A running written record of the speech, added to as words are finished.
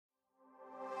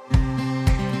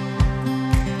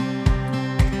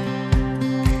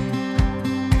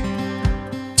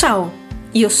Ciao,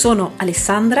 io sono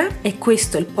Alessandra e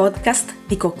questo è il podcast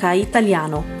di Kokai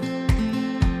Italiano.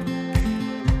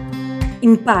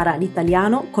 Impara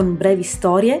l'italiano con brevi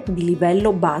storie di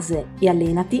livello base e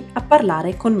allenati a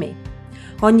parlare con me.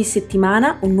 Ogni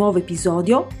settimana un nuovo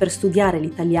episodio per studiare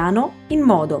l'italiano in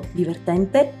modo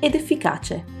divertente ed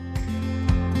efficace.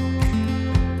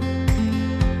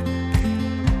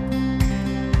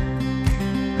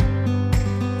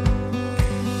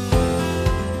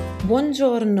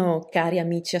 Buongiorno cari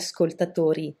amici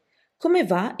ascoltatori, come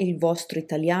va il vostro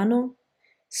italiano?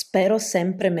 Spero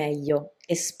sempre meglio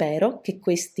e spero che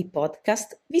questi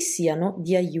podcast vi siano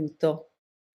di aiuto.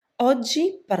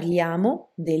 Oggi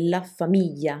parliamo della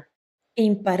famiglia e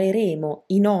impareremo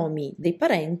i nomi dei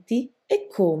parenti e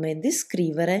come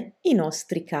descrivere i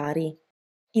nostri cari.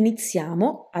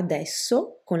 Iniziamo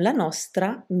adesso con la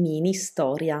nostra mini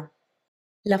storia.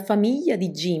 La famiglia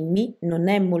di Jimmy non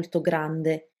è molto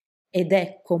grande ed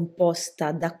è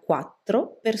composta da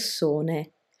 4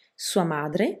 persone: sua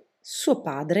madre, suo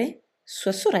padre,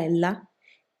 sua sorella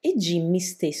e Jimmy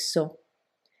stesso.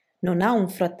 Non ha un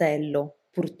fratello,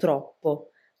 purtroppo,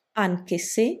 anche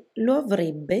se lo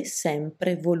avrebbe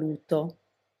sempre voluto.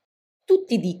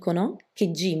 Tutti dicono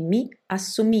che Jimmy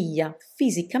assomiglia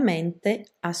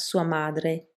fisicamente a sua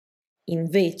madre,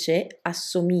 invece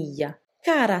assomiglia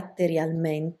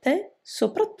caratterialmente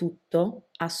soprattutto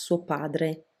a suo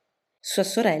padre. Sua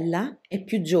sorella è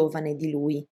più giovane di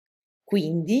lui,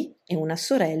 quindi è una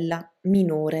sorella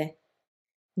minore.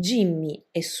 Jimmy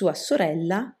e sua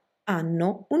sorella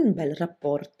hanno un bel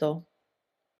rapporto.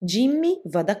 Jimmy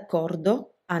va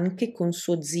d'accordo anche con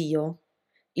suo zio,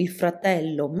 il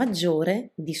fratello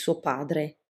maggiore di suo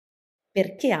padre,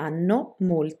 perché hanno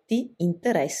molti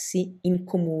interessi in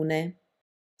comune.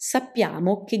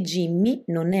 Sappiamo che Jimmy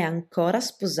non è ancora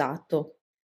sposato,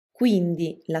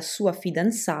 quindi la sua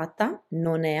fidanzata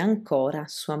non è ancora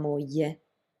sua moglie.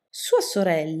 Sua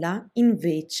sorella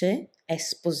invece è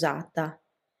sposata.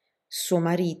 Suo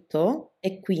marito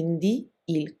è quindi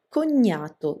il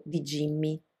cognato di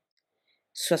Jimmy.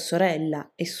 Sua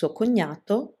sorella e suo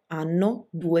cognato hanno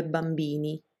 2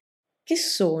 bambini, che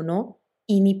sono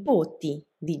i nipoti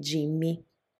di Jimmy.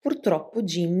 Purtroppo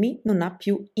Jimmy non ha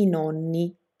più i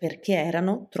nonni perché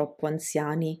erano troppo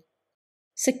anziani.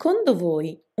 Secondo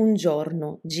voi un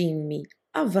giorno Jimmy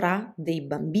avrà dei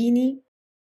bambini?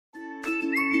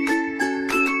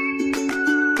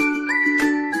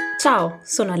 Ciao,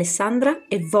 sono Alessandra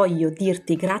e voglio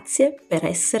dirti grazie per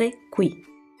essere qui.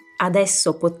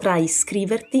 Adesso potrai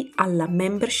iscriverti alla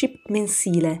membership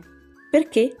mensile.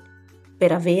 Perché?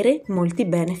 Per avere molti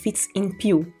benefits in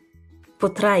più.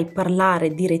 Potrai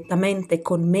parlare direttamente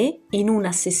con me in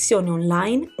una sessione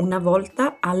online una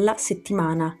volta alla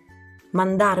settimana,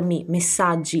 mandarmi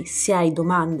messaggi se hai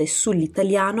domande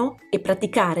sull'italiano e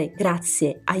praticare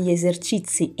grazie agli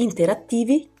esercizi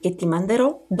interattivi che ti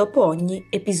manderò dopo ogni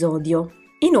episodio.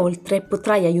 Inoltre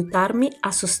potrai aiutarmi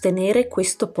a sostenere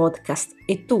questo podcast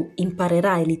e tu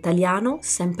imparerai l'italiano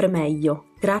sempre meglio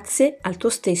grazie al tuo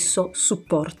stesso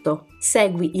supporto.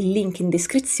 Segui il link in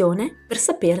descrizione per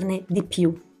saperne di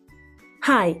più.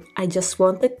 Hi, I just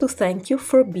wanted to thank you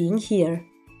for being here.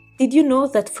 Did you know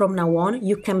that from now on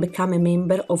you can become a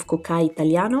member of Kokai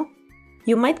Italiano?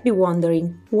 You might be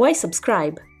wondering, why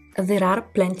subscribe? There are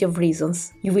plenty of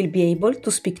reasons. You will be able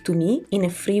to speak to me in a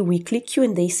free weekly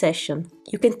Q&A session.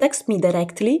 You can text me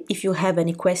directly if you have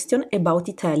any question about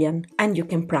Italian, and you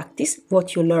can practice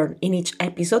what you learn in each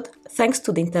episode thanks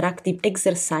to the interactive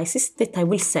exercises that I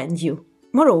will send you.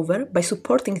 Moreover, by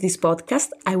supporting this podcast,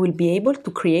 I will be able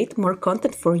to create more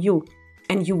content for you,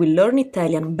 and you will learn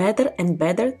Italian better and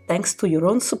better thanks to your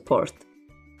own support.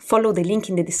 Follow the link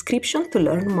in the description to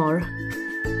learn more.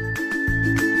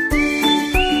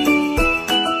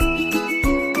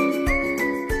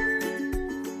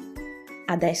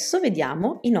 Adesso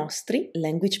vediamo i nostri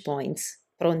language points.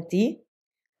 Pronti?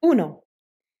 1.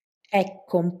 È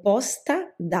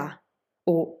composta da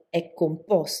o è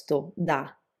composto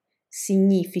da.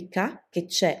 Significa che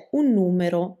c'è un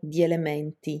numero di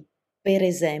elementi. Per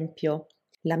esempio,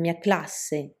 la mia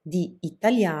classe di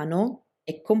italiano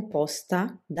è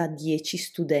composta da 10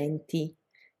 studenti,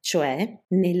 cioè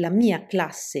nella mia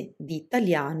classe di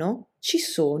italiano ci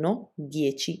sono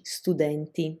 10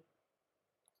 studenti.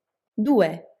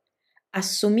 2.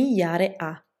 Assomigliare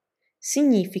a.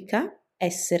 Significa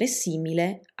essere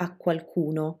simile a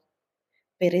qualcuno.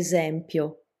 Per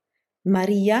esempio,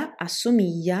 Maria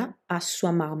assomiglia a sua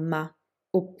mamma,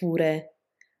 oppure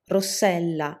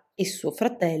Rossella e suo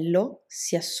fratello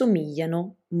si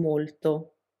assomigliano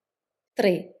molto.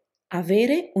 3.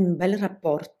 Avere un bel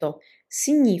rapporto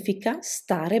significa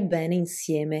stare bene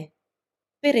insieme.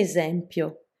 Per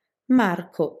esempio,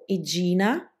 Marco e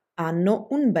Gina hanno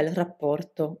un bel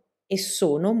rapporto e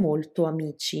sono molto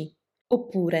amici.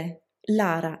 Oppure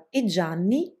Lara e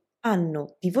Gianni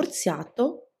hanno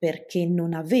divorziato perché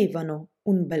non avevano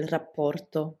un bel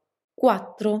rapporto.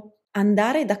 4.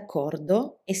 Andare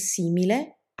d'accordo è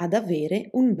simile ad avere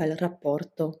un bel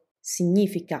rapporto.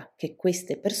 Significa che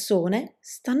queste persone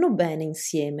stanno bene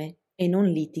insieme e non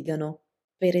litigano.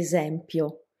 Per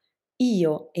esempio,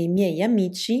 io e i miei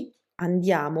amici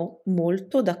andiamo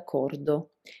molto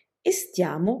d'accordo e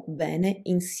stiamo bene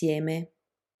insieme.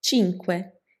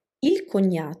 5. Il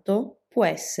cognato può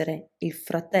essere il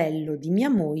fratello di mia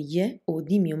moglie o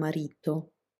di mio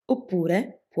marito,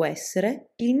 oppure può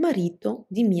essere il marito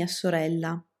di mia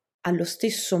sorella. Allo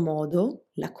stesso modo,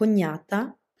 la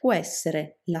cognata può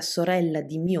essere la sorella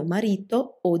di mio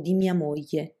marito o di mia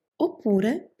moglie,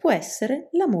 oppure può essere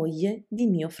la moglie di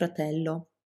mio fratello.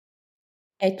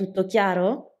 È tutto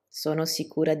chiaro? Sono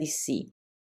sicura di sì.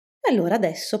 Allora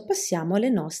adesso passiamo alle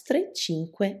nostre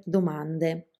 5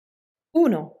 domande.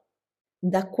 1.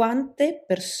 Da quante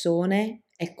persone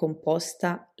è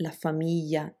composta la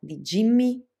famiglia di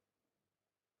Jimmy?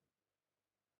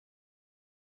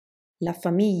 La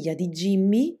famiglia di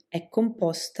Jimmy è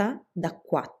composta da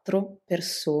 4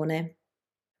 persone.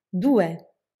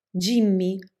 2.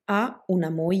 Jimmy ha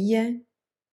una moglie?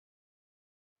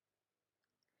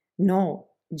 No,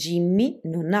 Jimmy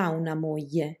non ha una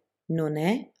moglie, non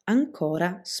è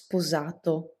ancora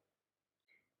sposato.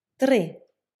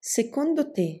 3.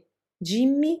 Secondo te,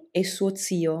 Jimmy e suo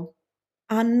zio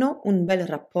hanno un bel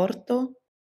rapporto?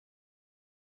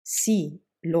 Sì,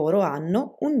 loro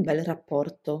hanno un bel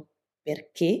rapporto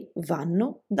perché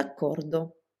vanno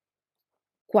d'accordo.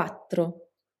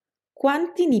 4.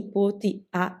 Quanti nipoti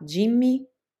ha Jimmy?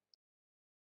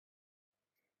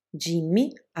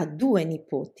 Jimmy ha 2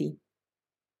 nipoti.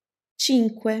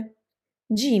 5.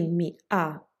 Jimmy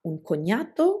ha un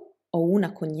cognato o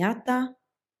una cognata?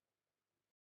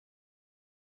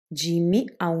 Jimmy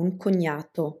ha un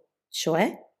cognato,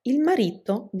 cioè il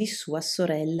marito di sua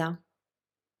sorella.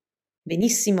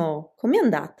 Benissimo, com'è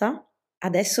andata?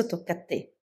 Adesso tocca a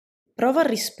te. Prova a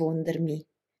rispondermi.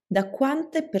 Da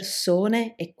quante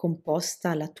persone è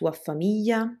composta la tua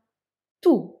famiglia?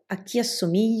 Tu a chi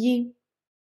assomigli?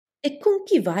 E con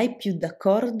chi vai più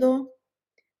d'accordo?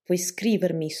 Puoi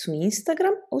scrivermi su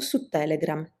Instagram o su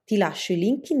Telegram. Ti lascio i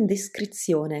link in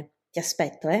descrizione. Ti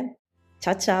aspetto, eh?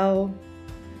 Ciao ciao!